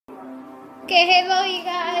Okay, hello you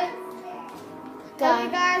guys. Hello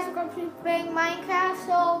you guys, we're going to be playing Minecraft,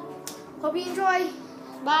 so hope you enjoy.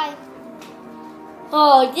 Bye.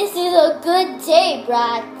 Oh, this is a good day,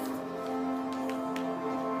 Brad.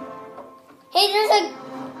 Hey,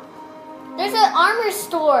 there's an armor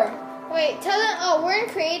store. Wait, tell them. Oh, we're in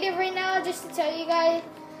creative right now. Just to tell you guys,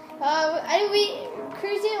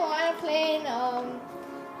 Cruz didn't want to play in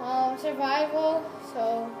survival,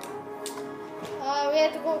 so we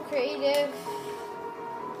had to go creative.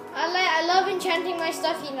 I love enchanting my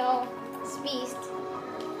stuff, you know. It's beast.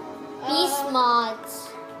 Beast mods.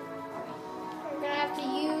 We're gonna have to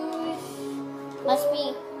use.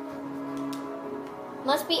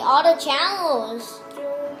 Must be all the channels.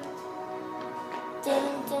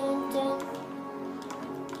 Dun, dun, dun.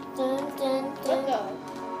 Dun, dun, dun. What the?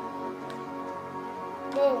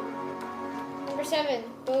 Boom. Number 7.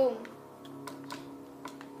 Boom.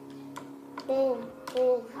 Boom.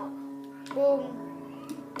 Boom. Boom.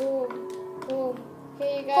 Boom. Boom.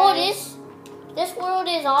 Okay, you guys. Oh, this world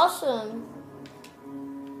is awesome.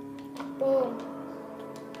 Boom.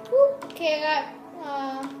 Whoop. Okay, I got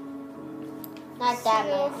Not that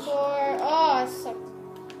much. Oh, it sucked.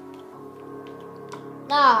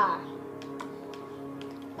 Nah.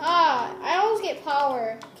 I always get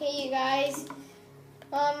power. Okay, you guys.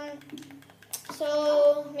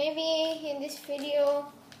 So maybe in this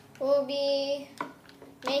video we'll be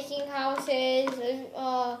making houses,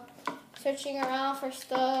 searching around for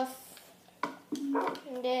stuff,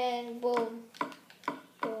 and then boom,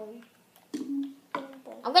 boom, boom,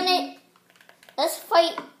 boom. Let's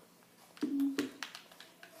fight.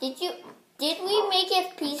 Did we make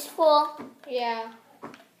it peaceful? Yeah.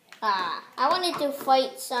 I wanted to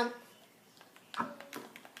fight some.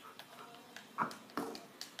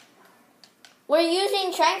 We're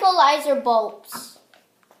using tranquilizer bulbs.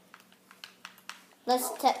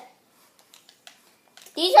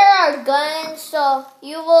 These are our guns, so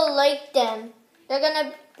you will like them.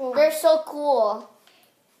 They're so cool.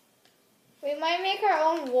 We might make our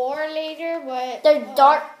own war later, but They're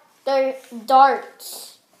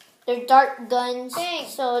darts. They're dart guns, Bang.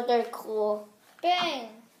 so they're cool. Bang.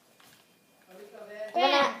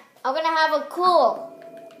 Bang. I'm gonna have a cool.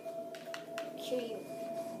 Kill you.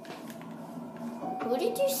 Who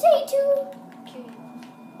did you say to? Kill you.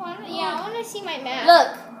 I want to see my map.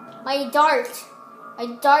 Look, my dart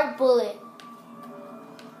bullet.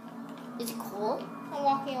 It's cool. I'm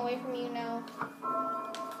walking away from you now.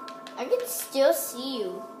 I can still see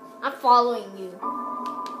you. I'm following you.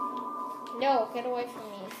 No, get away from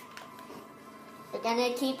me. You're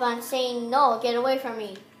gonna keep on saying no, get away from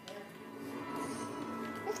me.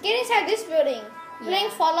 Let's get inside this building. Yeah. Playing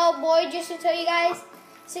Fallout Boy, just to tell you guys.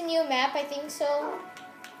 It's a new map, I think so.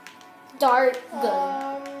 Dart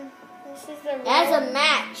gun. This is the As a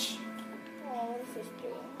match. Oh, what is this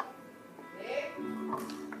doing?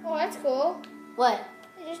 Oh, that's cool. What?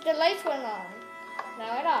 Just the lights went on.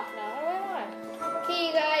 Now it off. Now it went on. Okay,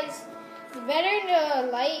 you guys. It's better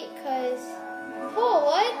to light, cause. Oh,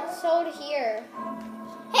 what? Sold here.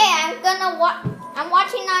 Hey, I'm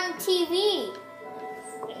watching on TV.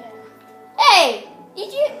 Hey,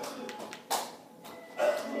 did you?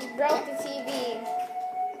 Just broke the TV.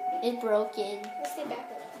 It's broken. Let's get back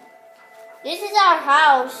there. This is our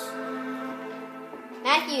house.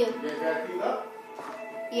 Matthew. You guys got it cleaned up?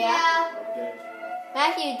 Yeah. Okay.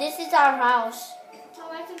 Matthew, this is our house. Oh,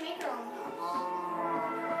 we have to make our own house.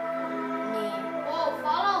 Yeah. Whoa,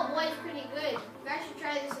 Fallout Boy is pretty good. You guys should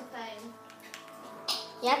try this sometime.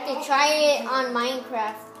 You have to try it on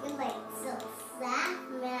Minecraft. Like so fat,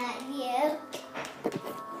 Matthew.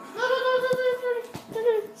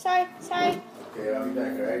 Sorry. Okay, I'll be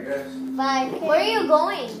back, alright guys? Bye. Where are you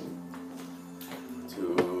going? To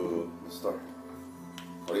the store.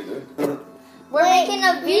 What are you doing? We're making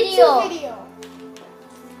a YouTube video. video.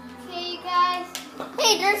 Okay, you guys.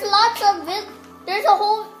 Hey, there's lots of there's a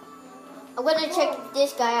whole. I'm gonna check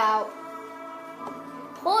this guy out.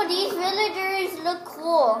 Oh, these villagers look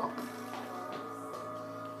cool.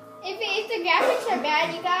 If the graphics are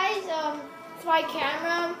bad, you guys, it's my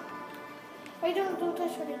camera. Wait, don't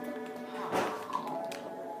touch what I do.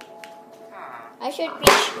 I should be.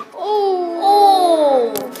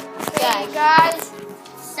 Oh. Okay, guys.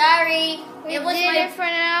 Sorry. We It was did my it for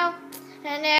now. And then